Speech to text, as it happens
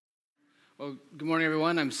Well, good morning,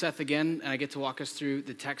 everyone. I'm Seth again, and I get to walk us through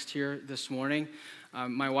the text here this morning.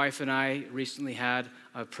 My wife and I recently had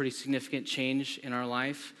a pretty significant change in our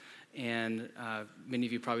life, and many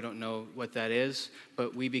of you probably don't know what that is,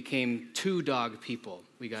 but we became two-dog people.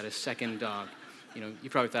 We got a second dog. You know, you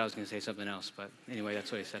probably thought I was going to say something else, but anyway,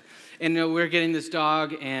 that's what he said. And we're getting this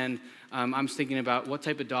dog, and I'm thinking about what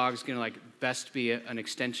type of dog is going to best be an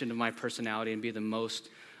extension of my personality and be the most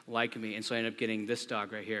like me. And so I ended up getting this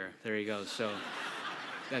dog right here. There he goes. So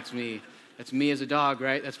that's me. That's me as a dog,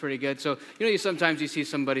 right? That's pretty good. So, sometimes you see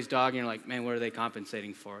somebody's dog and you're like, man, what are they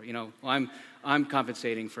compensating for? Well, I'm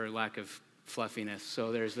compensating for lack of fluffiness.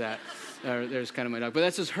 So there's that. There's kind of my dog. But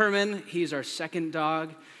that's just Herman. He's our second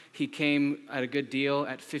dog. He came at a good deal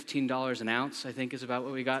at $15 an ounce, I think is about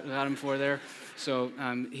what we got him for there. So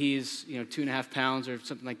he's 2.5 pounds or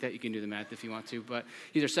something like that. You can do the math if you want to. But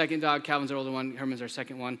he's our second dog. Calvin's our older one. Herman's our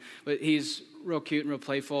second one. But he's real cute and real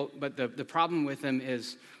playful. But the problem with him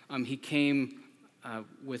is he came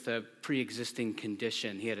with a pre-existing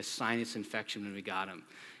condition. He had a sinus infection when we got him.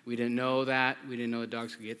 We didn't know that. We didn't know the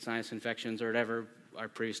dogs could get sinus infections or whatever. Our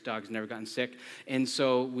previous dog's never gotten sick. And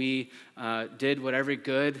so we did what every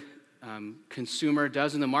good consumer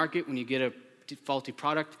does in the market. When you get a faulty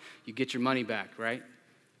product, you get your money back, right?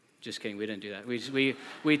 Just kidding, we didn't do that.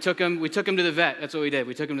 We took him to the vet. That's what we did.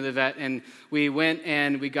 We took him to the vet, and we went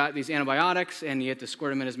and we got these antibiotics, and you had to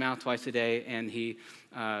squirt him in his mouth twice a day, and he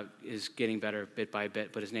is getting better bit by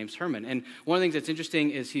bit, but his name's Herman. And one of the things that's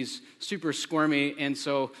interesting is he's super squirmy, and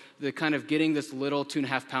so the kind of getting this little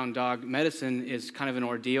 2.5-pound dog medicine is kind of an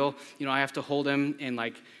ordeal. I have to hold him and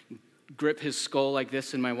grip his skull like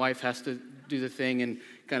this, and my wife has to do the thing and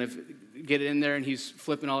kind of get it in there, and he's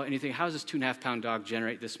flipping all, and you think, how does this 2.5-pound dog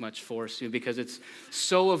generate this much force? Because it's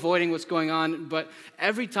so avoiding what's going on. But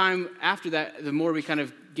every time after that, the more we kind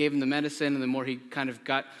of gave him the medicine, and the more he kind of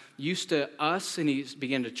got used to us, and he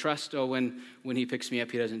began to trust, when he picks me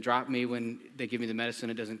up, he doesn't drop me. When they give me the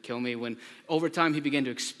medicine, it doesn't kill me. When over time, he began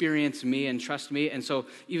to experience me and trust me. And so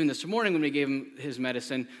even this morning when we gave him his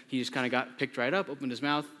medicine, he just kind of got picked right up, opened his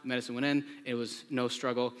mouth, medicine went in. It was no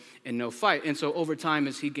struggle and no fight. And so over time,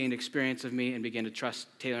 as he gained experience of me and began to trust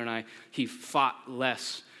Taylor and I, he fought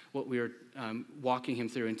less what we were walking him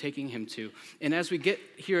through and taking him to. And as we get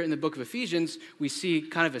here in the book of Ephesians, we see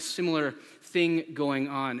kind of a similar thing going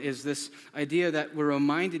on, is this idea that we're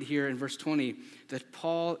reminded here in verse 20 that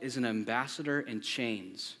Paul is an ambassador in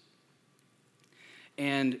chains.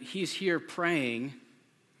 And he's here praying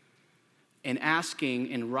and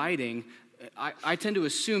asking and writing. I tend to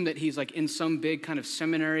assume that he's in some big kind of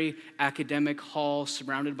seminary academic hall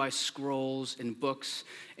surrounded by scrolls and books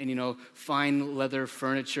and, fine leather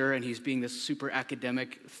furniture, and he's being this super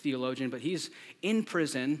academic theologian. But he's in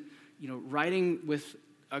prison, writing with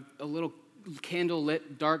a little candle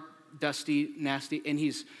lit, dark, dusty, nasty, and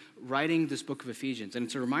he's writing this book of Ephesians. And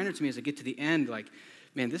it's a reminder to me as I get to the end,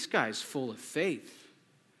 man, this guy's full of faith.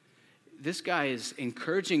 This guy is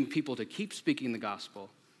encouraging people to keep speaking the gospel.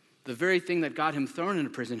 The very thing that got him thrown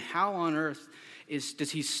into prison, how on earth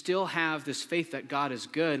does he still have this faith that God is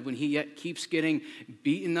good when he yet keeps getting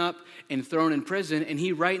beaten up and thrown in prison, and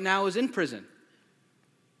he right now is in prison?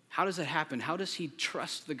 How does that happen? How does he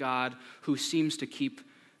trust the God who seems to keep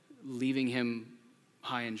leaving him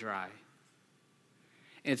high and dry?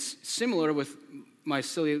 It's similar with my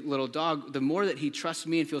silly little dog. The more that he trusts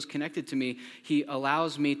me and feels connected to me, he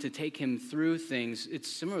allows me to take him through things. It's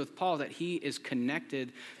similar with Paul, that he is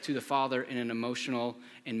connected to the Father in an emotional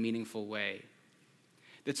and meaningful way.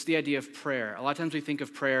 That's the idea of prayer. A lot of times we think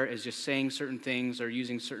of prayer as just saying certain things or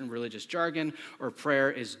using certain religious jargon, or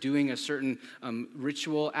prayer is doing a certain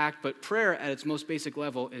ritual act. But prayer at its most basic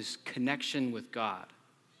level is connection with God.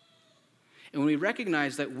 And when we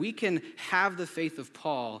recognize that we can have the faith of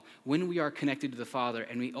Paul when we are connected to the Father,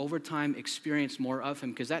 and we over time experience more of him,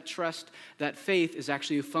 because that trust, that faith is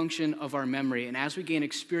actually a function of our memory. And as we gain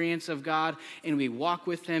experience of God and we walk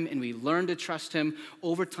with him and we learn to trust him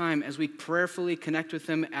over time, as we prayerfully connect with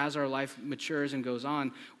him as our life matures and goes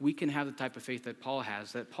on, we can have the type of faith that Paul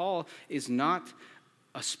has. That Paul is not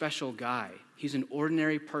a special guy. He's an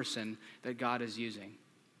ordinary person that God is using.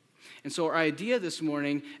 And so our idea this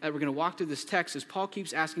morning, that we're going to walk through this text, as Paul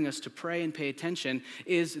keeps asking us to pray and pay attention,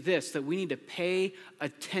 is this: that we need to pay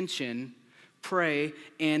attention, pray,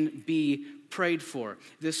 and be prayed for.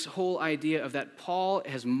 This whole idea of that Paul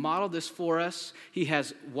has modeled this for us. He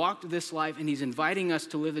has walked this life, and he's inviting us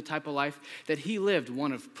to live the type of life that he lived,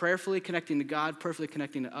 one of prayerfully connecting to God, prayerfully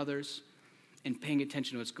connecting to others, and paying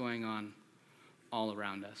attention to what's going on all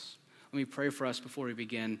around us. Let me pray for us before we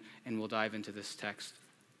begin, and we'll dive into this text.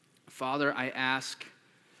 Father, I ask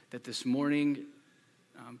that this morning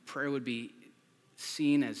prayer would be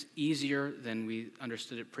seen as easier than we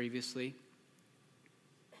understood it previously.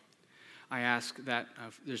 I ask that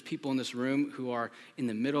there's people in this room who are in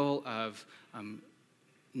the middle of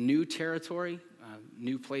new territory,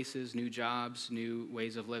 new places, new jobs, new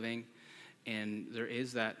ways of living, and there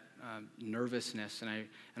is that nervousness, and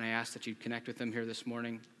I ask that you connect with them here this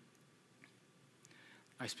morning.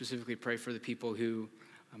 I specifically pray for the people who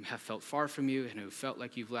have felt far from you and who felt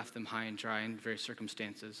like you've left them high and dry in various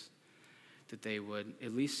circumstances, that they would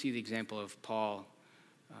at least see the example of Paul,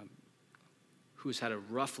 who's had a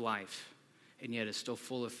rough life and yet is still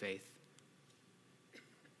full of faith.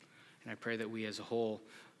 And I pray that we as a whole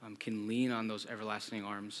can lean on those everlasting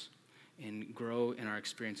arms and grow in our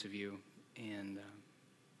experience of you and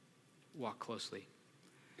walk closely.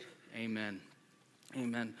 Amen.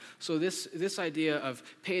 Amen. So this idea of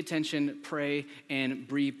pay attention, pray, and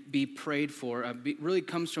be prayed for really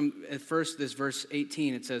comes from, at first, this verse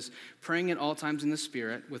 18. It says, praying at all times in the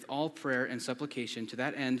Spirit with all prayer and supplication. To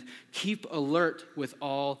that end, keep alert with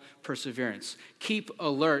all perseverance. Keep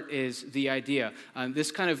alert is the idea.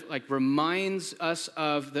 This kind of like reminds us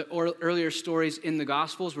of the earlier stories in the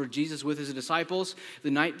Gospels where Jesus with his disciples,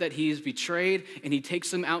 the night that he is betrayed, and he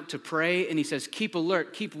takes them out to pray, and he says, keep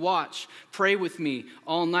alert, keep watch, pray with me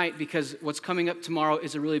all night because what's coming up tomorrow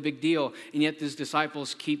is a really big deal. And yet his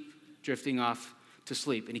disciples keep drifting off to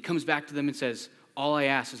sleep. And he comes back to them and says, all I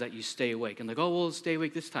ask is that you stay awake. And like, oh, we'll stay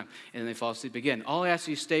awake this time. And then they fall asleep again. All I ask is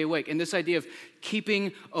you stay awake. And this idea of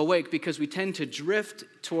keeping awake, because we tend to drift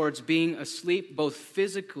towards being asleep both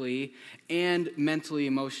physically and mentally,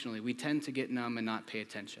 emotionally. We tend to get numb and not pay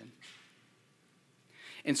attention.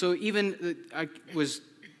 And so even I was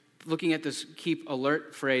looking at this keep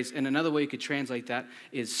alert phrase, and another way you could translate that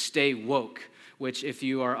is stay woke, which if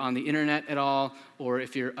you are on the internet at all, or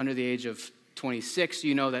if you're under the age of 26,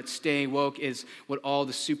 you know that stay woke is what all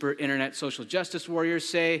the super internet social justice warriors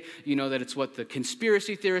say. You know that it's what the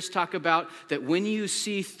conspiracy theorists talk about, that when you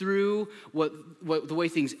see through what the way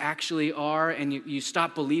things actually are, and you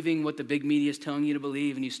stop believing what the big media is telling you to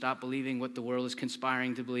believe, and you stop believing what the world is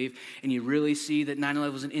conspiring to believe, and you really see that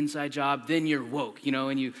 9/11 was an inside job, then you're woke,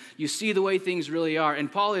 and you see the way things really are.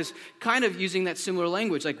 And Paul is kind of using that similar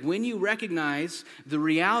language, like when you recognize the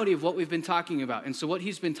reality of what we've been talking about. And so what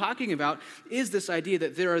he's been talking about is this idea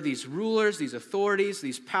that there are these rulers, these authorities,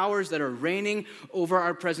 these powers that are reigning over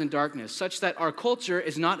our present darkness, such that our culture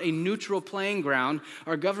is not a neutral playing ground.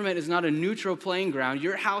 Our government is not a neutral playing ground.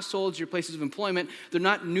 Your households, your places of employment, they're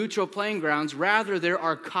not neutral playing grounds. Rather, there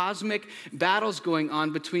are cosmic battles going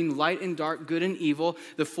on between light and dark, good and evil,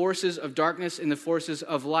 the forces of darkness and the forces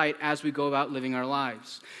of light as we go about living our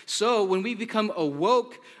lives. So when we become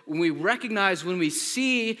awoke, when we recognize, when we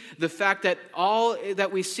see the fact that all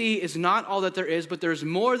that we see is not all that there is, but there's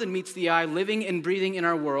more than meets the eye living and breathing in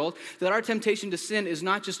our world, that our temptation to sin is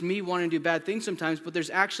not just me wanting to do bad things sometimes, but there's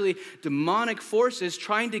actually demonic forces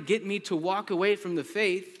trying to get me to walk away from the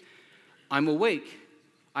faith, I'm awake.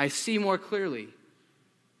 I see more clearly.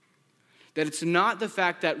 That it's not the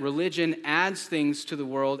fact that religion adds things to the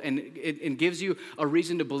world and gives you a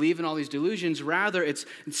reason to believe in all these delusions. Rather, it's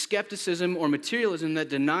skepticism or materialism that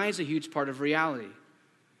denies a huge part of reality.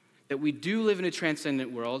 That we do live in a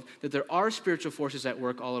transcendent world, that there are spiritual forces at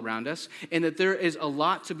work all around us, and that there is a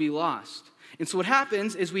lot to be lost. And so what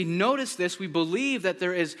happens is we notice this, we believe that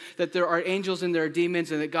there are angels and there are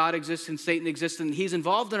demons and that God exists and Satan exists and he's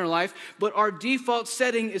involved in our life, but our default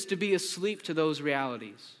setting is to be asleep to those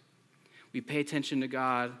realities. We pay attention to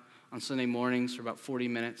God on Sunday mornings for about 40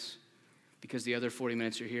 minutes because the other 40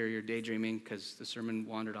 minutes you're here, you're daydreaming because the sermon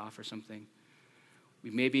wandered off or something. We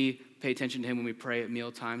maybe pay attention to him when we pray at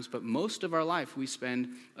meal times, but most of our life we spend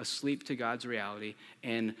asleep to God's reality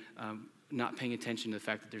and not paying attention to the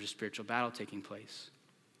fact that there's a spiritual battle taking place.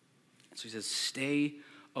 So he says, stay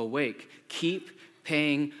awake. Keep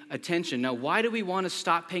paying attention. Now, why do we want to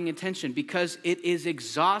stop paying attention? Because it is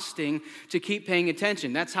exhausting to keep paying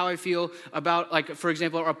attention. That's how I feel about, like, for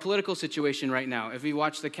example, our political situation right now. If you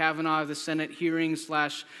watch the Kavanaugh, the Senate hearing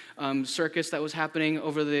 / circus that was happening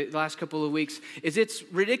over the last couple of weeks, it's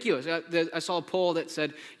ridiculous. I saw a poll that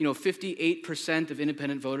said, 58% of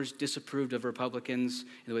independent voters disapproved of Republicans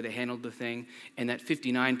and the way they handled the thing, and that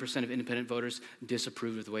 59% of independent voters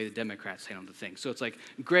disapproved of the way the Democrats handled the thing. So it's like,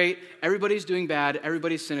 great, everybody's doing bad,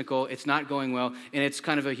 everybody's cynical, it's not going well, and it's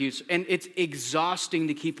kind of and it's exhausting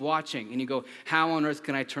to keep watching. And you go, how on earth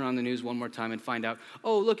can I turn on the news one more time and find out,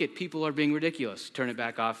 oh, look at people are being ridiculous. Turn it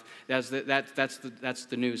back off. That's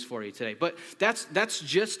the news for you today. But that's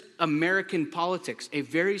just American politics, a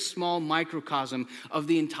very small microcosm of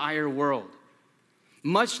the entire world.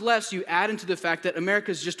 Much less you add into the fact that America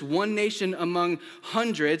is just one nation among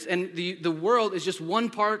hundreds, and the world is just one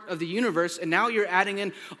part of the universe, and now you're adding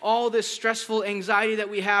in all this stressful anxiety that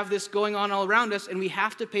we have, this going on all around us, and we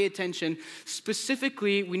have to pay attention.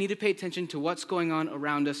 Specifically, we need to pay attention to what's going on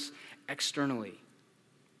around us externally.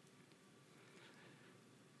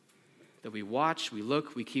 That we watch, we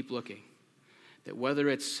look, we keep looking. That whether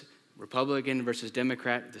it's Republican versus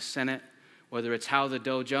Democrat, the Senate, whether it's how the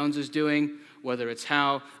Dow Jones is doing, whether it's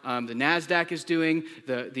how the NASDAQ is doing,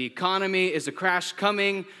 the economy, is the crash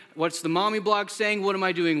coming, what's the mommy blog saying, what am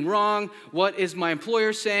I doing wrong, what is my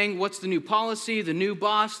employer saying, what's the new policy, the new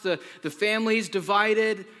boss, the family's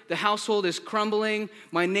divided, the household is crumbling,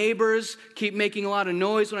 my neighbors keep making a lot of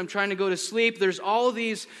noise when I'm trying to go to sleep. There's all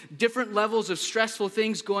these different levels of stressful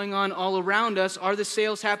things going on all around us. Are the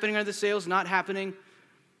sales happening? Are the sales not happening?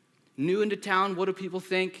 New into town, what do people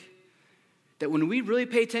think? That when we really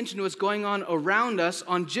pay attention to what's going on around us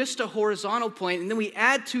on just a horizontal plane, and then we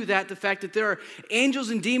add to that the fact that there are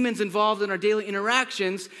angels and demons involved in our daily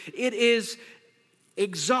interactions, it is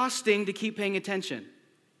exhausting to keep paying attention.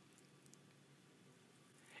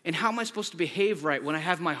 And how am I supposed to behave right when I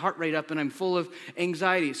have my heart rate up and I'm full of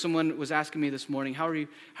anxiety? Someone was asking me this morning, how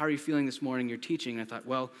are you feeling this morning? You're teaching. And I thought,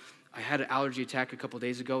 well, I had an allergy attack a couple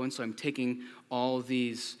days ago, and so I'm taking all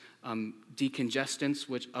these decongestants,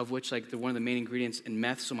 which like they're one of the main ingredients in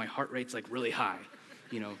meth, so my heart rate's like really high.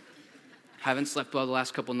 Haven't slept well the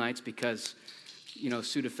last couple nights because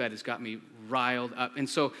Sudafed has got me riled up. And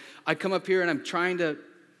so I come up here and I'm trying to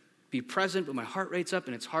be present, but my heart rate's up,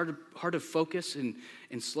 and it's hard to focus and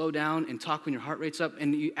slow down and talk when your heart rate's up.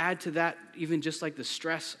 And you add to that even just like the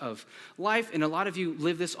stress of life. And a lot of you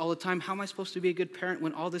live this all the time. How am I supposed to be a good parent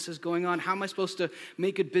when all this is going on? How am I supposed to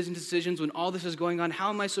make good business decisions when all this is going on? How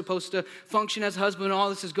am I supposed to function as a husband when all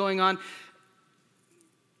this is going on?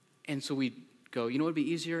 And so we go, what would be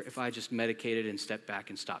easier if I just medicated and stepped back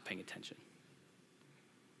and stopped paying attention?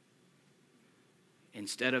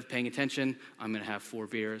 Instead of paying attention, I'm going to have 4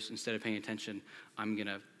 beers. Instead of paying attention, I'm going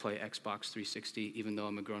to play Xbox 360, even though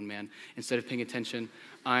I'm a grown man. Instead of paying attention,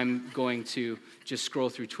 I'm going to just scroll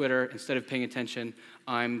through Twitter. Instead of paying attention,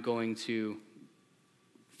 I'm going to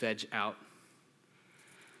veg out.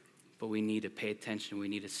 But we need to pay attention. We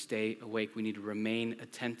need to stay awake. We need to remain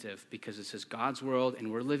attentive because this is God's world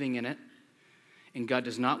and we're living in it. And God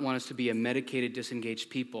does not want us to be a medicated, disengaged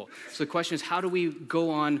people. So the question is, how do we go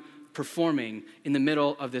on performing in the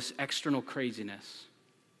middle of this external craziness?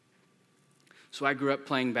 So I grew up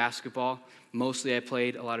playing basketball. Mostly I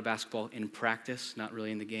played a lot of basketball in practice, not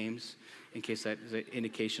really in the games, in case that is an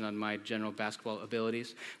indication on my general basketball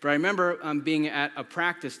abilities. But I remember being at a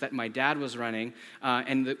practice that my dad was running,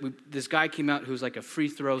 and this guy came out who was like a free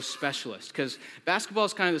throw specialist. Because basketball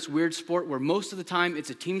is kind of this weird sport where most of the time it's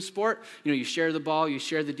a team sport. You share the ball, you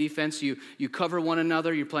share the defense, you cover one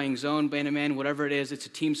another, you're playing zone, man-to-man, whatever it is, it's a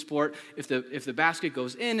team sport. If the basket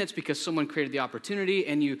goes in, it's because someone created the opportunity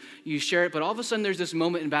and you share it. But all of a sudden there's this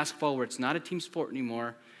moment in basketball where it's not a team sport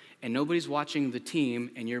anymore, and nobody's watching the team,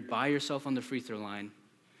 and you're by yourself on the free throw line,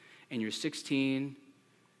 and you're 16,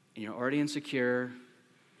 and you're already insecure,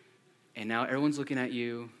 and now everyone's looking at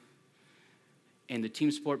you, and the team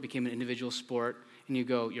sport became an individual sport, and you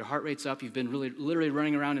go, your heart rate's up, you've been literally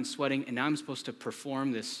running around and sweating, and now I'm supposed to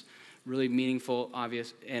perform this really meaningful,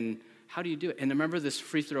 obvious, and how do you do it? And I remember this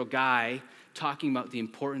free throw guy talking about the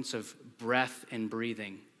importance of breath and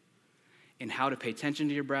breathing, and how to pay attention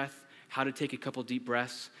to your breath, how to take a couple deep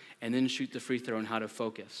breaths, and then shoot the free throw, and how to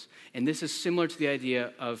focus. And this is similar to the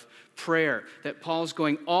idea of prayer, that Paul's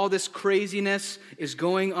going, all this craziness is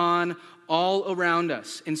going on all around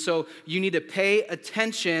us. And so you need to pay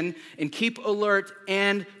attention and keep alert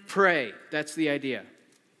and pray. That's the idea.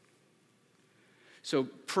 So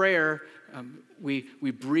prayer, we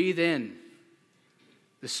breathe in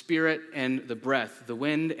the Spirit and the breath, the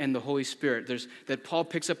wind and the Holy Spirit. That Paul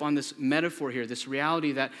picks up on this metaphor here, this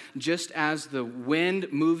reality that just as the wind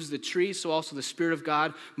moves the trees, so also the Spirit of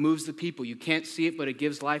God moves the people. You can't see it, but it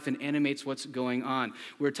gives life and animates what's going on.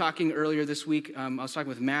 We were talking earlier this week, I was talking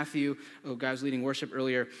with Matthew, a guy was leading worship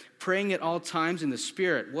earlier, praying at all times in the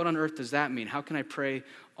Spirit. What on earth does that mean? How can I pray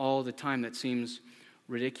all the time? That seems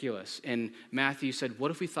ridiculous. And Matthew said,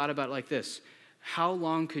 what if we thought about it like this? How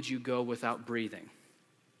long could you go without breathing?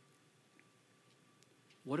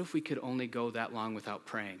 What if we could only go that long without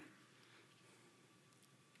praying?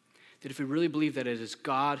 That if we really believe that it is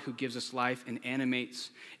God who gives us life and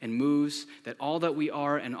animates and moves, that all that we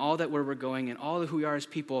are and all that where we're going and all who we are as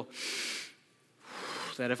people,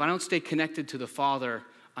 that if I don't stay connected to the Father,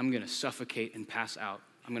 I'm going to suffocate and pass out.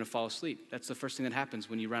 I'm going to fall asleep. That's the first thing that happens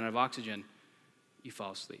when you run out of oxygen. You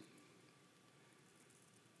fall asleep.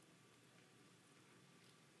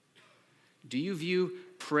 Do you view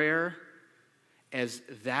prayer as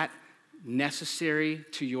that necessary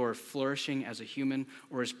to your flourishing as a human?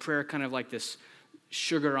 Or is prayer kind of like this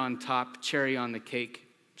sugar on top, cherry on the cake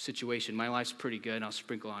situation? My life's pretty good, and I'll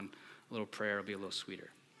sprinkle on a little prayer, it'll be a little sweeter.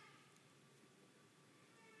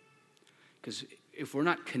 Because if we're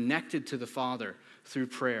not connected to the Father through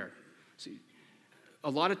prayer, see, a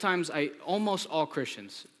lot of times, almost all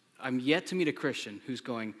Christians, I'm yet to meet a Christian who's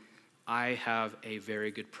going, I have a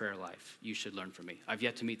very good prayer life. You should learn from me. I've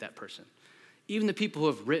yet to meet that person. Even the people who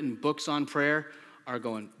have written books on prayer are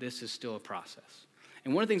going, this is still a process.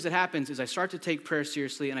 And one of the things that happens is I start to take prayer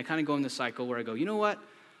seriously, and I kind of go in this cycle where I go, you know what?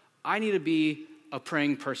 I need to be a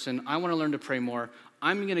praying person. I want to learn to pray more.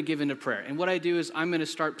 I'm going to give into prayer. And what I do is I'm going to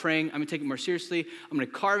start praying. I'm going to take it more seriously. I'm going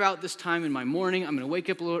to carve out this time in my morning. I'm going to wake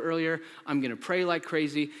up a little earlier. I'm going to pray like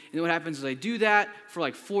crazy. And then what happens is I do that for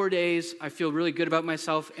like 4 days. I feel really good about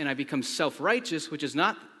myself, and I become self-righteous, which is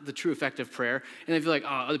not the true effect of prayer. And I feel like, oh,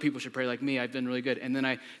 other people should pray like me. I've been really good. And then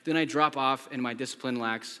I drop off, and my discipline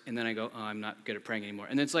lacks, and then I go, oh, I'm not good at praying anymore.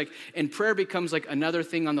 And it's like, and prayer becomes like another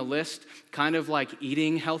thing on the list, kind of like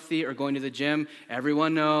eating healthy or going to the gym.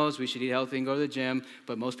 Everyone knows we should eat healthy and go to the gym,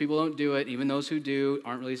 but most people don't do it. Even those who do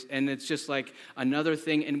aren't really, and it's just like another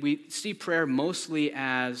thing. And we see prayer mostly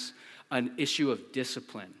as an issue of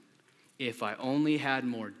discipline. If I only had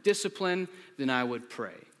more discipline, then I would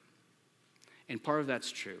pray. And part of that's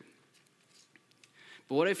true.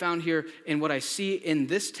 But what I found here and what I see in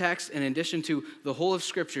this text, in addition to the whole of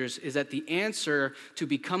Scriptures, is that the answer to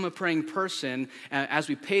become a praying person, as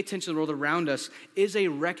we pay attention to the world around us, is a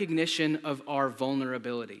recognition of our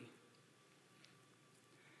vulnerability.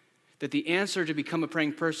 That the answer to become a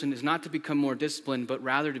praying person is not to become more disciplined, but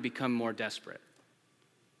rather to become more desperate.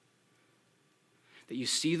 That you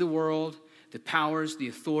see the world, the powers, the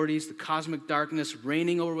authorities, the cosmic darkness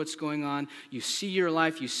reigning over what's going on. You see your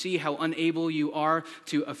life. You see how unable you are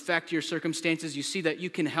to affect your circumstances. You see that you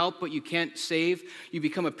can help, but you can't save. You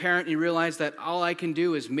become a parent and you realize that all I can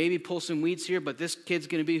do is maybe pull some weeds here, but this kid's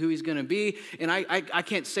going to be who he's going to be, and I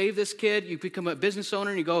can't save this kid. You become a business owner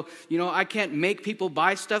and you go, I can't make people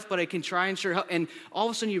buy stuff, but I can try and sure help. And all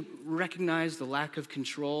of a sudden you recognize the lack of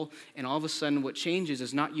control, and all of a sudden what changes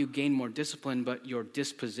is not you gain more discipline, but your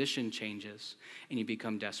disposition changes. And you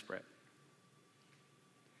become desperate.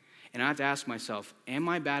 And I have to ask myself, am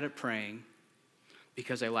I bad at praying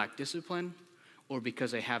because I lack discipline or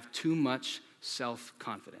because I have too much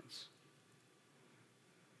self-confidence?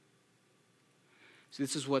 So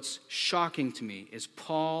this is what's shocking to me, is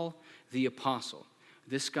Paul the apostle.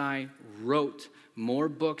 This guy wrote more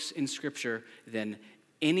books in Scripture than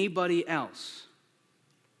anybody else.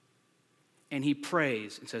 And he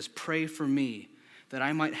prays and says, pray for me, that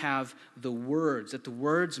I might have the words, that the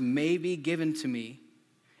words may be given to me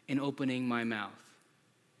in opening my mouth.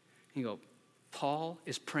 And you go, Paul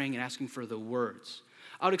is praying and asking for the words.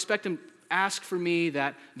 I would expect him to ask for me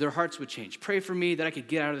that their hearts would change. Pray for me that I could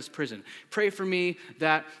get out of this prison. Pray for me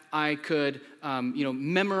that I could,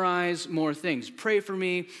 memorize more things. Pray for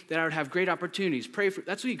me that I would have great opportunities.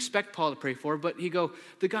 That's what you expect Paul to pray for. But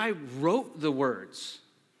the guy wrote the words,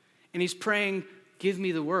 and he's praying, give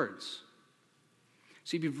me the words.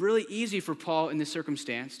 So it'd be really easy for Paul in this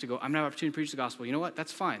circumstance to go, I'm going to have an opportunity to preach the gospel. You know what?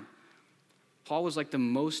 That's fine. Paul was like the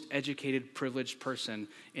most educated, privileged person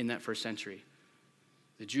in that first century.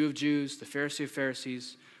 The Jew of Jews, the Pharisee of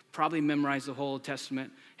Pharisees, probably memorized the whole Old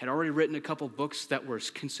Testament, had already written a couple books that were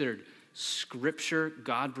considered scripture,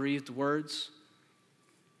 God-breathed words.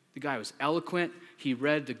 The guy was eloquent. He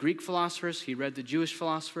read the Greek philosophers. He read the Jewish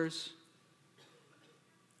philosophers.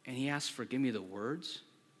 And he asked for, give me the words.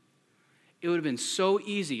 It would have been so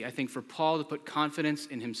easy, I think, for Paul to put confidence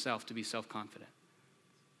in himself, to be self-confident.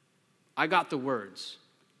 I got the words.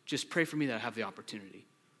 Just pray for me that I have the opportunity.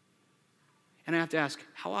 And I have to ask,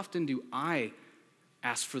 how often do I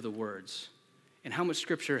ask for the words? And how much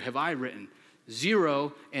Scripture have I written?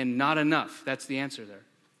 0 and not enough. That's the answer there.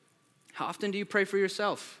 How often do you pray for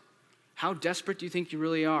yourself? How desperate do you think you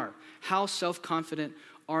really are? How self-confident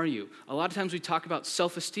are you? A lot of times we talk about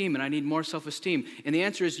self-esteem, and I need more self-esteem. And the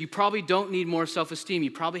answer is you probably don't need more self-esteem.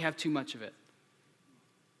 You probably have too much of it.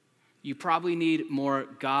 You probably need more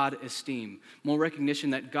God esteem, more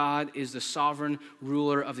recognition that God is the sovereign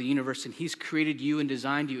ruler of the universe, and He's created you and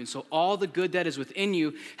designed you. And so all the good that is within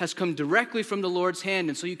you has come directly from the Lord's hand,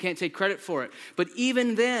 and so you can't take credit for it. But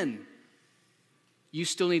even then, you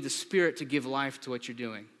still need the Spirit to give life to what you're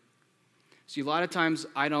doing. See, a lot of times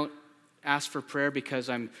I don't ask for prayer because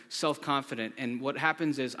I'm self-confident. And what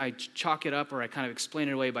happens is I chalk it up, or I kind of explain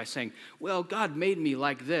it away by saying, well, God made me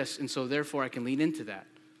like this, and so therefore I can lean into that.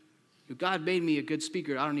 God made me a good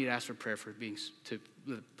speaker. I don't need to ask for prayer for being to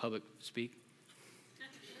the public speak.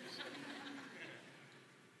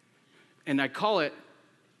 And I call it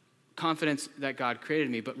confidence that God created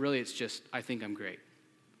me, but really it's just, I think I'm great.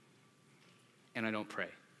 And I don't pray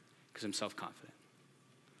because I'm self-confident.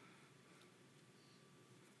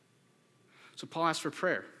 So Paul asks for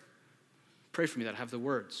prayer. Pray for me that I have the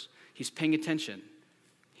words. He's paying attention.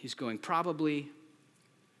 He's going, probably,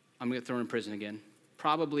 I'm going to get thrown in prison again.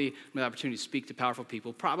 Probably I'm going to have the opportunity to speak to powerful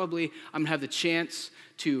people. Probably I'm going to have the chance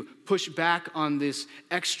to push back on these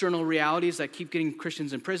external realities that keep getting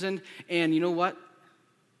Christians imprisoned. And you know what?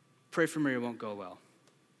 Pray for me, it won't go well.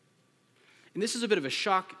 And this is a bit of a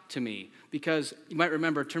shock to me because you might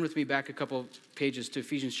remember, turn with me back a couple pages to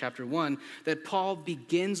Ephesians chapter 1, that Paul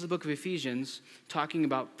begins the book of Ephesians talking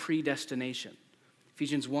about predestination.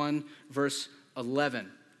 Ephesians 1, verse 11.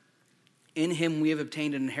 In him we have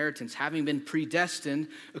obtained an inheritance, having been predestined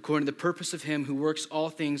according to the purpose of him who works all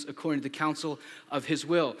things according to the counsel of his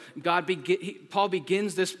will. Paul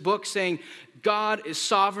begins this book saying, God is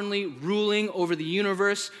sovereignly ruling over the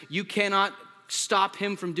universe. You cannot stop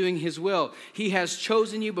him from doing his will. He has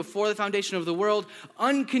chosen you before the foundation of the world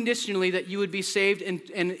unconditionally that you would be saved and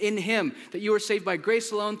in him, that you are saved by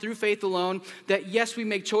grace alone, through faith alone, that yes, we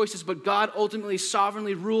make choices, but God ultimately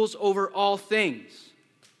sovereignly rules over all things.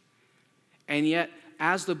 And yet,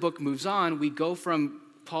 as the book moves on, we go from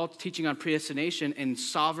Paul teaching on predestination and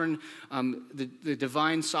sovereign, the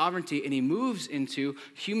divine sovereignty, and he moves into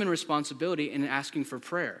human responsibility and asking for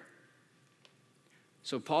prayer.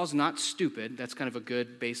 So Paul's not stupid. That's kind of a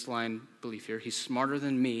good baseline belief here. He's smarter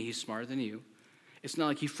than me. He's smarter than you. It's not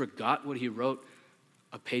like he forgot what he wrote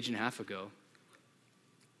a page and a half ago.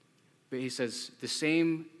 But he says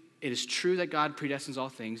it is true that God predestines all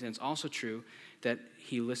things, and it's also true that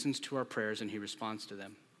he listens to our prayers and he responds to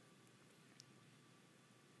them.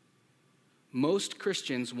 Most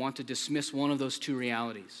Christians want to dismiss one of those two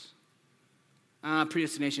realities.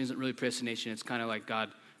 Predestination isn't really predestination. It's kind of like God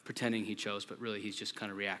pretending he chose, but really he's just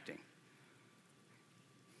kind of reacting.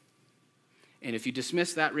 And if you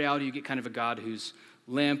dismiss that reality, you get kind of a God who's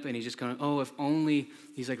limp and he's just kind of, if only,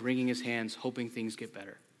 he's like wringing his hands, hoping things get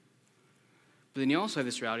better. But then you also have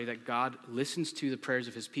this reality that God listens to the prayers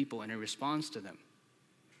of his people and he responds to them.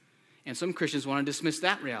 And some Christians want to dismiss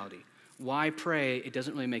that reality. Why pray? It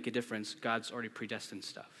doesn't really make a difference. God's already predestined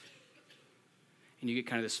stuff. And you get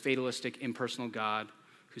kind of this fatalistic, impersonal God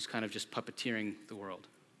who's kind of just puppeteering the world.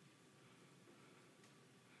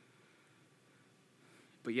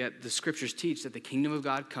 But yet the scriptures teach that the kingdom of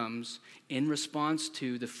God comes in response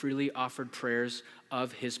to the freely offered prayers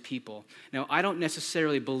of his people. Now, I don't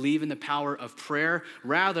necessarily believe in the power of prayer.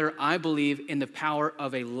 Rather, I believe in the power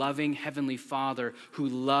of a loving heavenly Father who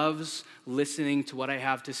loves listening to what I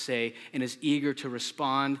have to say and is eager to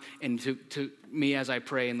respond and to me as I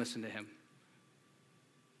pray and listen to him.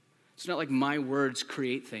 It's not like my words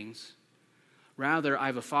create things. Rather, I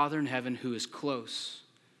have a Father in heaven who is close.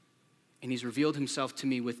 And he's revealed himself to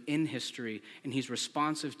me within history, and he's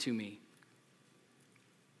responsive to me.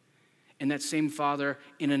 And that same Father,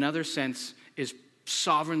 in another sense, is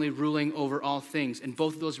sovereignly ruling over all things. And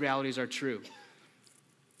both of those realities are true.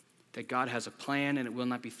 That God has a plan and it will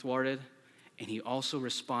not be thwarted. And he also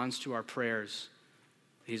responds to our prayers.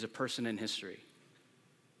 He's a person in history.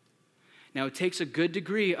 Now, it takes a good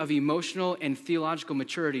degree of emotional and theological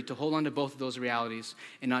maturity to hold on to both of those realities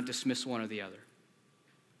and not dismiss one or the other.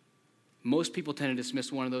 Most people tend to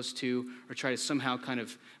dismiss one of those two or try to somehow kind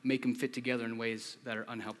of make them fit together in ways that are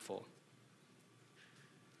unhelpful.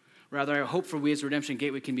 Rather, I hope for we as Redemption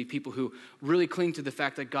Gateway can be people who really cling to the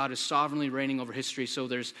fact that God is sovereignly reigning over history, so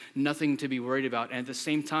there's nothing to be worried about. And at the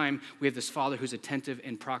same time, we have this Father who's attentive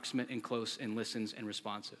and proximate and close and listens and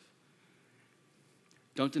responsive.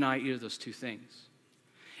 Don't deny either of those two things.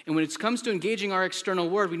 And when it comes to engaging our external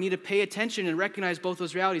world, we need to pay attention and recognize both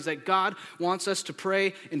those realities, that God wants us to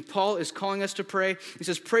pray, and Paul is calling us to pray. He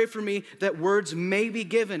says, pray for me that words may be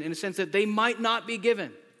given, in a sense that they might not be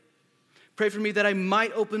given. Pray for me that I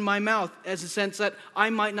might open my mouth, as a sense that I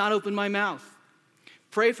might not open my mouth.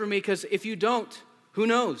 Pray for me, because if you don't, who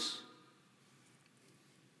knows?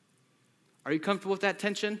 Are you comfortable with that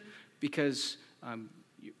tension? Because I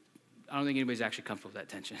don't think anybody's actually comfortable with that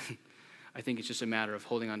tension. I think it's just a matter of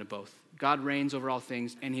holding on to both. God reigns over all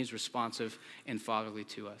things, and he's responsive and fatherly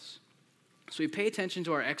to us. So we pay attention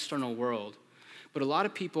to our external world, but a lot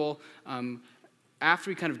of people, after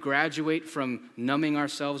we kind of graduate from numbing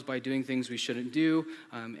ourselves by doing things we shouldn't do,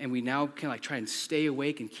 and we now kind of like try and stay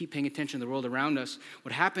awake and keep paying attention to the world around us,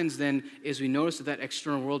 what happens then is we notice that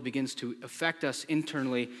external world begins to affect us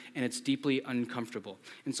internally, and it's deeply uncomfortable.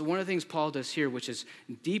 And so one of the things Paul does here, which is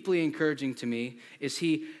deeply encouraging to me, is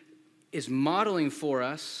he is modeling for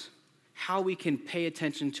us how we can pay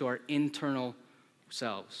attention to our internal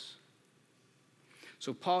selves.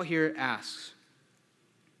 So Paul here asks,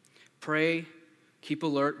 pray, keep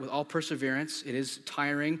alert with all perseverance. It is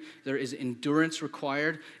tiring. There is endurance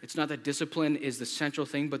required. It's not that discipline is the central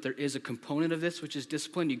thing, but there is a component of this, which is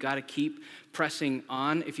discipline. You got to keep pressing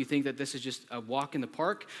on. If you think that this is just a walk in the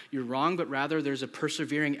park, you're wrong, but rather there's a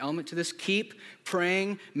persevering element to this. Keep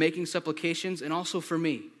praying, making supplications, and also for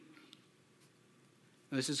me.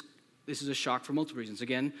 Now, this is a shock for multiple reasons.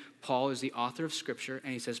 Again, Paul is the author of Scripture,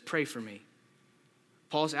 and he says, pray for me.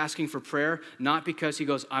 Paul's asking for prayer, not because he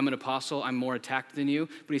goes, I'm an apostle, I'm more attacked than you,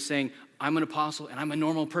 but he's saying, I'm an apostle and I'm a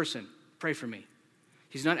normal person. Pray for me.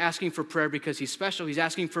 He's not asking for prayer because he's special. He's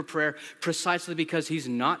asking for prayer precisely because he's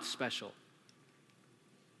not special.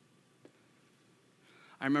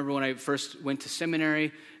 I remember when I first went to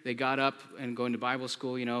seminary, they got up and going to Bible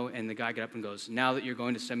school, and the guy got up and goes, now that you're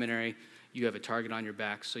going to seminary, you have a target on your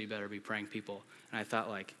back, so you better be praying people. And I thought,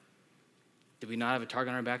 did we not have a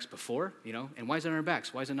target on our backs before? And why is it on our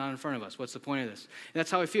backs? Why is it not in front of us? What's the point of this? And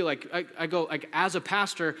that's how I feel. I go, as a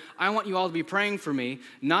pastor, I want you all to be praying for me,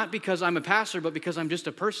 not because I'm a pastor, but because I'm just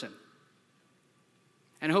a person.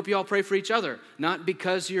 And I hope you all pray for each other, not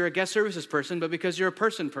because you're a guest services person, but because you're a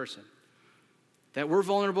person. That we're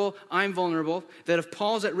vulnerable, I'm vulnerable. That if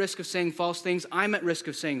Paul's at risk of saying false things, I'm at risk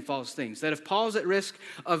of saying false things. That if Paul's at risk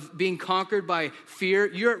of being conquered by fear,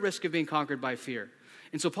 you're at risk of being conquered by fear.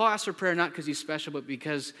 And so Paul asks for prayer not because he's special, but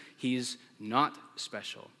because he's not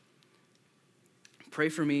special. Pray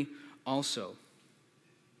for me also,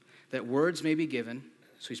 that words may be given.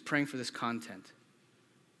 So he's praying for this content.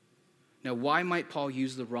 Now, why might Paul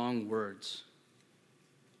use the wrong words?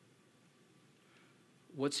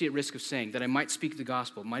 What's he at risk of saying? That I might speak the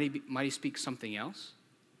gospel. Might he speak something else?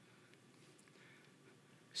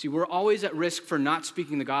 See, we're always at risk for not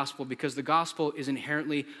speaking the gospel because the gospel is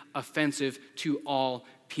inherently offensive to all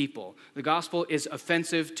people. The gospel is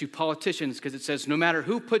offensive to politicians because it says no matter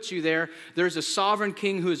who puts you there, there's a sovereign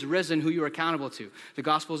king who has risen who you are accountable to. The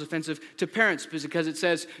gospel is offensive to parents because it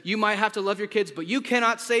says you might have to love your kids, but you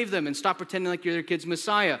cannot save them, and stop pretending like you're their kid's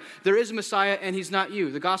Messiah. There is a Messiah and he's not you.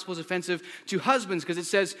 The gospel is offensive to husbands because it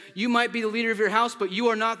says you might be the leader of your house, but you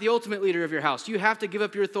are not the ultimate leader of your house. You have to give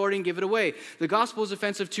up your authority and give it away. The gospel is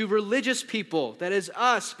offensive to religious people, that is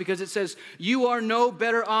us, because it says you are no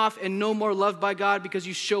better off and no more loved by God because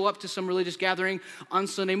you show up to some religious gathering on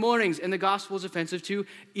Sunday mornings. And the gospel is offensive to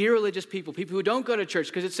irreligious people who don't go to church,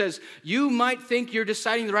 because it says you might think you're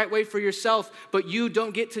deciding the right way for yourself, but you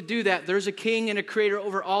don't get to do that. There's a king and a creator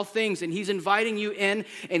over all things, and he's inviting you in,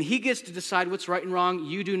 and he gets to decide what's right and wrong.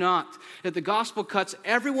 You do not. That the gospel cuts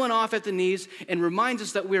everyone off at the knees and reminds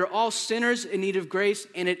us that we are all sinners in need of grace,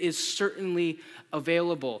 and it is certainly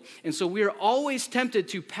available. And so we are always tempted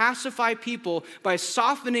to pacify people by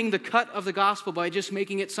softening the cut of the gospel, by just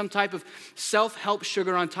making it some type of self-help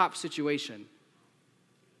sugar on top situation.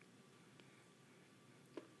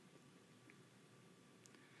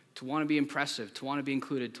 To want to be impressive, to want to be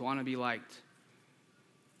included, to want to be liked.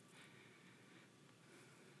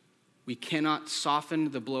 We cannot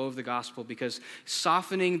soften the blow of the gospel, because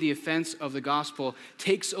softening the offense of the gospel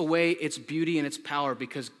takes away its beauty and its power,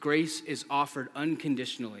 because grace is offered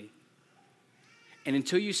unconditionally. And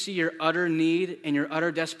until you see your utter need and your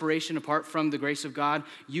utter desperation apart from the grace of God,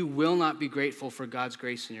 you will not be grateful for God's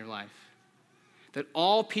grace in your life. That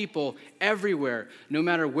all people everywhere, no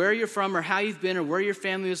matter where you're from or how you've been or where your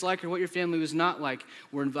family was like or what your family was not like,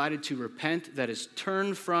 were invited to repent. That is,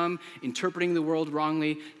 turn from interpreting the world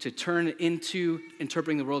wrongly to turn into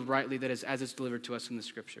interpreting the world rightly, that is, as it's delivered to us in the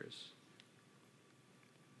scriptures.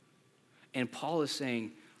 And Paul is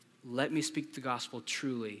saying, let me speak the gospel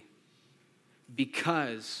truly,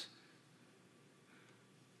 because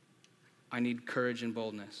I need courage and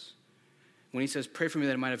boldness. When he says, pray for me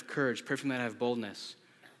that I might have courage, pray for me that I have boldness.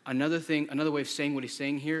 Another way of saying what he's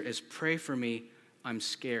saying here is, pray for me, I'm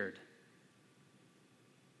scared.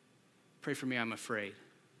 Pray for me, I'm afraid.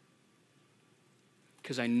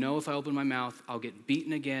 Because I know if I open my mouth, I'll get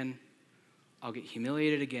beaten again, I'll get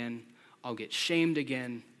humiliated again, I'll get shamed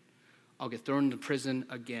again, I'll get thrown into prison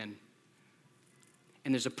again.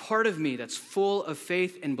 And there's a part of me that's full of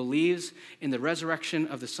faith and believes in the resurrection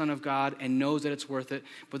of the Son of God and knows that it's worth it.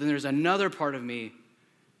 But then there's another part of me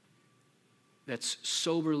that's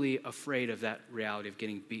soberly afraid of that reality of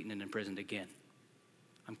getting beaten and imprisoned again.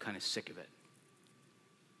 I'm kind of sick of it.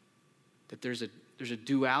 That there's a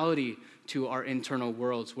duality to our internal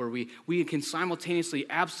worlds where we can simultaneously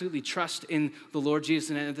absolutely trust in the Lord Jesus,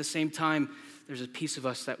 and at the same time, there's a piece of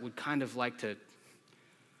us that would kind of like to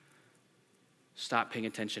stop paying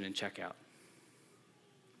attention and check out.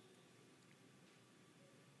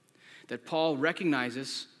 That Paul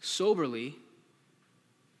recognizes soberly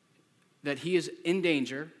that he is in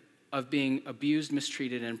danger of being abused,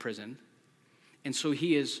 mistreated, and imprisoned. And so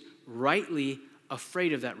he is rightly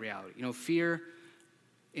afraid of that reality. Fear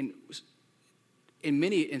in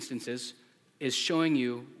many instances is showing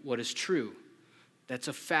you what is true. That's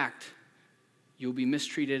a fact. You'll be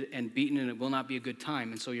mistreated and beaten, and it will not be a good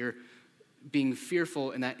time. And so you're being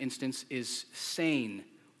fearful in that instance is sane,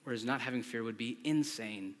 whereas not having fear would be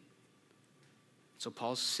insane. So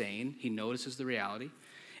Paul's sane. He notices the reality.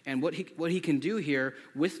 And what he can do here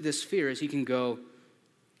with this fear is he can go,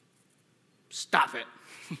 stop it.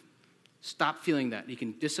 Stop feeling that. He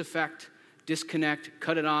can disaffect, disconnect,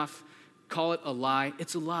 cut it off, call it a lie.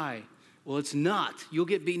 It's a lie. Well, it's not. You'll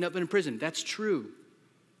get beaten up in prison. That's true.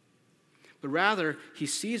 But rather, he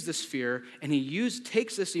sees this fear and he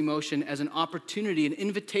takes this emotion as an opportunity, an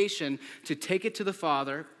invitation to take it to the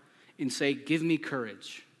Father and say, give me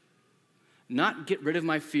courage. Not get rid of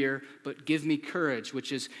my fear, but give me courage,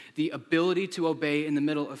 which is the ability to obey in the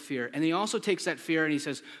middle of fear. And he also takes that fear and he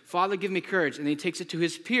says, Father, give me courage. And he takes it to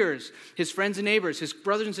his peers, his friends and neighbors, his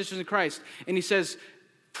brothers and sisters in Christ. And he says,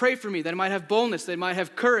 pray for me that I might have boldness, that I might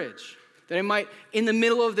have courage, that I might, in the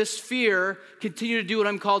middle of this fear, continue to do what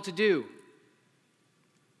I'm called to do.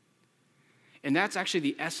 And that's actually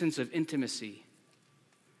the essence of intimacy.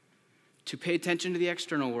 To pay attention to the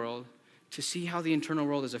external world, to see how the internal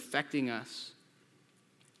world is affecting us,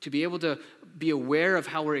 to be able to be aware of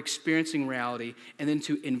how we're experiencing reality, and then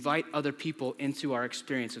to invite other people into our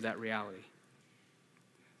experience of that reality.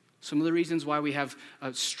 Some of the reasons why we have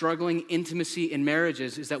struggling intimacy in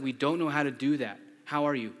marriages is that we don't know how to do that. How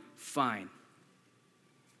are you? Fine.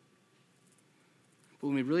 But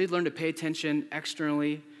when we really learn to pay attention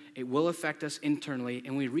externally, it will affect us internally,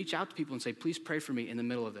 and we reach out to people and say, please pray for me in the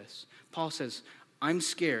middle of this. Paul says, I'm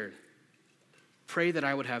scared. Pray that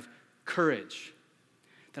I would have courage,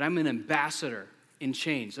 that I'm an ambassador in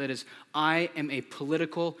change. That is, I am a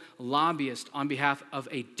political lobbyist on behalf of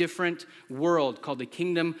a different world called the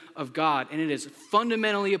kingdom of God, and it is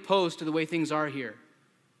fundamentally opposed to the way things are here.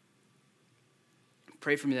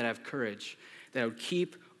 Pray for me that I have courage, that I would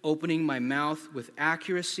keep opening my mouth with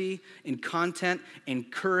accuracy and content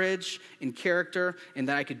and courage and character, and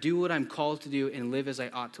that I could do what I'm called to do and live as I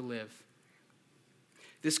ought to live.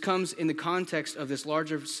 This comes in the context of this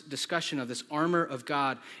larger discussion of this armor of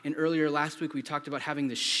God. And earlier last week, we talked about having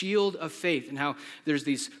the shield of faith and how there's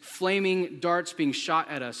these flaming darts being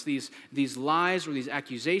shot at us, these lies or these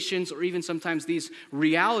accusations, or even sometimes these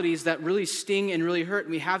realities that really sting and really hurt.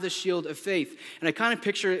 And we have the shield of faith. And I kind of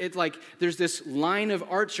picture it like there's this line of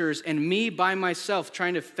archers and me by myself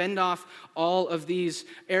trying to fend off all of these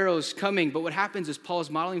arrows coming. But what happens is Paul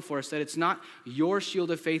is modeling for us that it's not your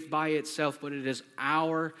shield of faith by itself, but it is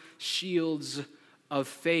our shields of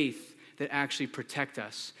faith that actually protect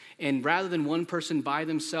us. And rather than one person by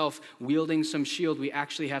themselves wielding some shield, we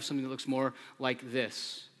actually have something that looks more like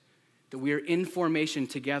this. That we are in formation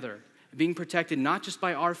together, being protected not just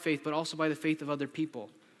by our faith, but also by the faith of other people.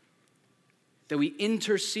 That we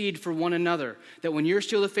intercede for one another. That when your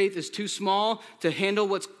shield of faith is too small to handle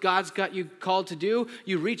what God's got you called to do,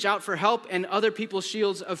 you reach out for help, and other people's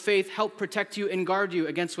shields of faith help protect you and guard you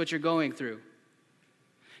against what you're going through.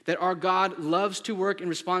 That our God loves to work in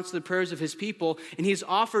response to the prayers of his people, and he's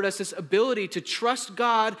offered us this ability to trust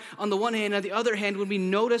God on the one hand, and on the other hand, when we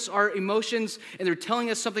notice our emotions and they're telling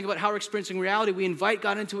us something about how we're experiencing reality, we invite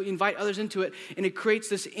God into it, invite others into it, and it creates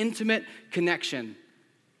this intimate connection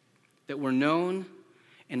that we're known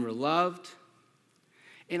and we're loved.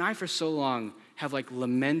 And I, for so long, have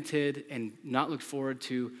lamented and not looked forward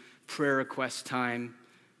to prayer request time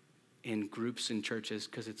in groups and churches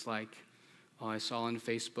because it's oh, I saw on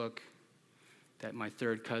Facebook that my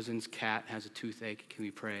third cousin's cat has a toothache. Can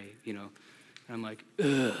we pray? And I'm like,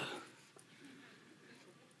 ugh.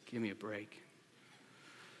 Give me a break.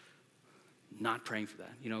 Not praying for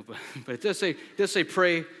that, but it does say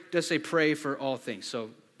pray for all things.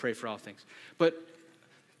 So pray for all things. But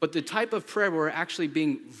the type of prayer where we're actually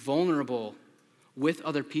being vulnerable with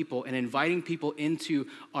other people and inviting people into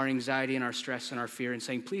our anxiety and our stress and our fear and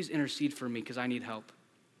saying, please intercede for me because I need help.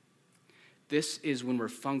 This is when we're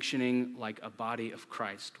functioning like a body of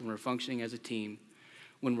Christ, when we're functioning as a team,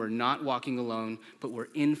 when we're not walking alone, but we're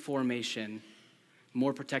in formation,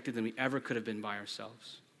 more protected than we ever could have been by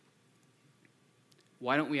ourselves.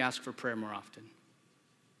 Why don't we ask for prayer more often?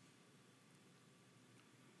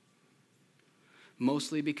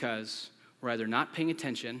 Mostly because we're either not paying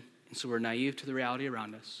attention, and so we're naive to the reality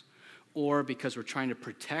around us, or because we're trying to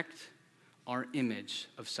protect our image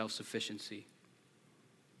of self-sufficiency.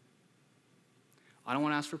 I don't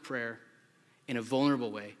want to ask for prayer in a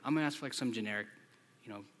vulnerable way. I'm going to ask for some generic,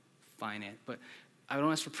 finance. But I don't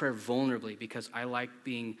ask for prayer vulnerably because I like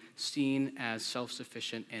being seen as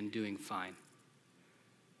self-sufficient and doing fine.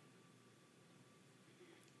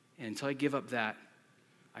 And until I give up that,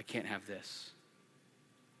 I can't have this.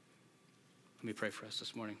 Let me pray for us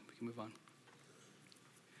this morning. We can move on.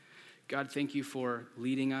 God, thank you for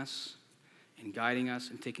leading us and guiding us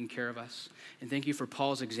and taking care of us. And thank you for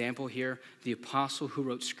Paul's example here, the apostle who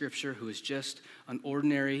wrote scripture, who is just an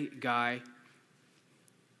ordinary guy,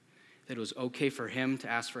 that it was okay for him to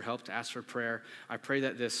ask for help, to ask for prayer. I pray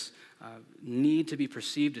that this need to be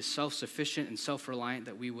perceived as self-sufficient and self-reliant,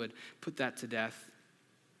 that we would put that to death,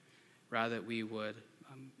 rather that we would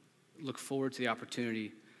look forward to the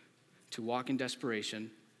opportunity to walk in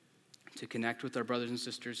desperation, to connect with our brothers and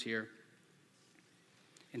sisters here,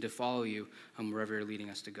 and to follow you wherever you're leading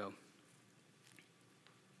us to go.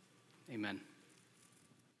 Amen.